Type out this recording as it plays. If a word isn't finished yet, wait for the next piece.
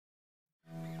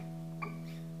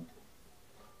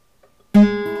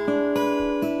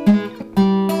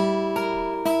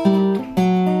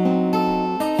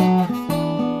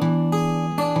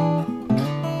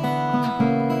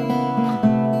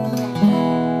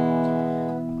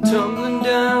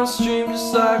downstream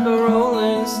just like a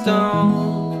rolling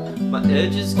stone. My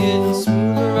edge is getting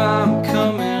smoother, I'm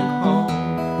coming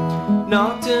home.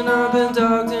 Knocked and I've been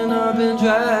dogged and I've been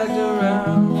dragged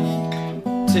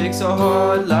around. Takes a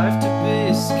hard life to be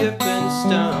a skipping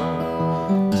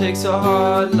stone. Takes a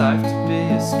hard life to be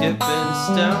a skipping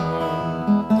stone.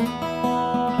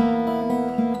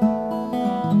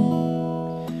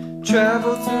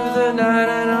 Travel through the night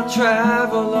and I'll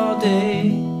travel all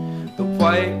day. The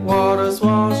white waters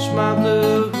wash my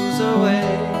blues away.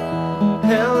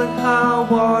 Hell and high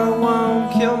water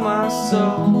won't kill my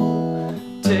soul.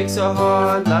 Takes a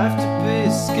hard life to be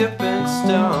a skipping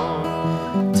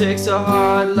stone. Takes a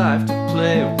hard life to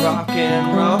play rock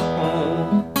and roll.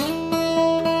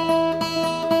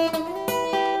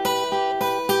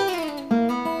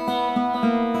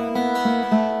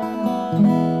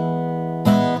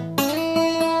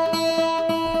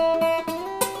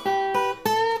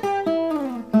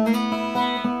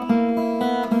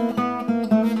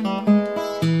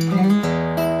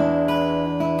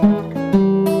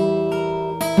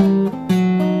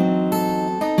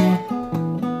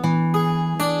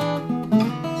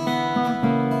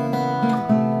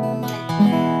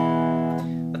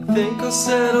 I think I'll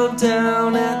settle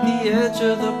down at the edge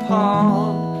of the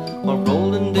pond. My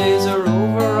rolling days are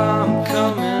over, I'm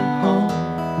coming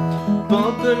home.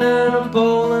 Bumping and a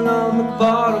bowling on the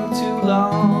bottom too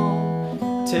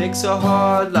long. Takes a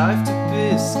hard life to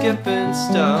be a skipping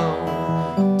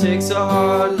stone. Takes a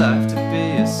hard life to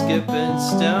be a skipping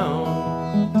stone.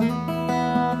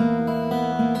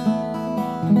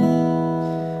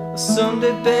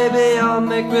 Someday, baby, I'll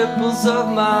make ripples of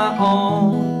my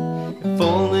own. If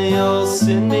only you'll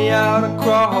send me out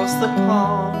across the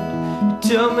pond.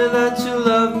 Tell me that you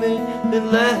love me,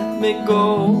 then let me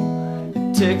go.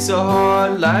 It takes a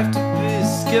hard life to be a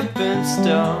skipping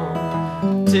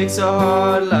stone. It takes a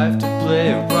hard life to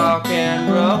play rock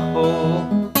and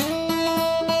roll.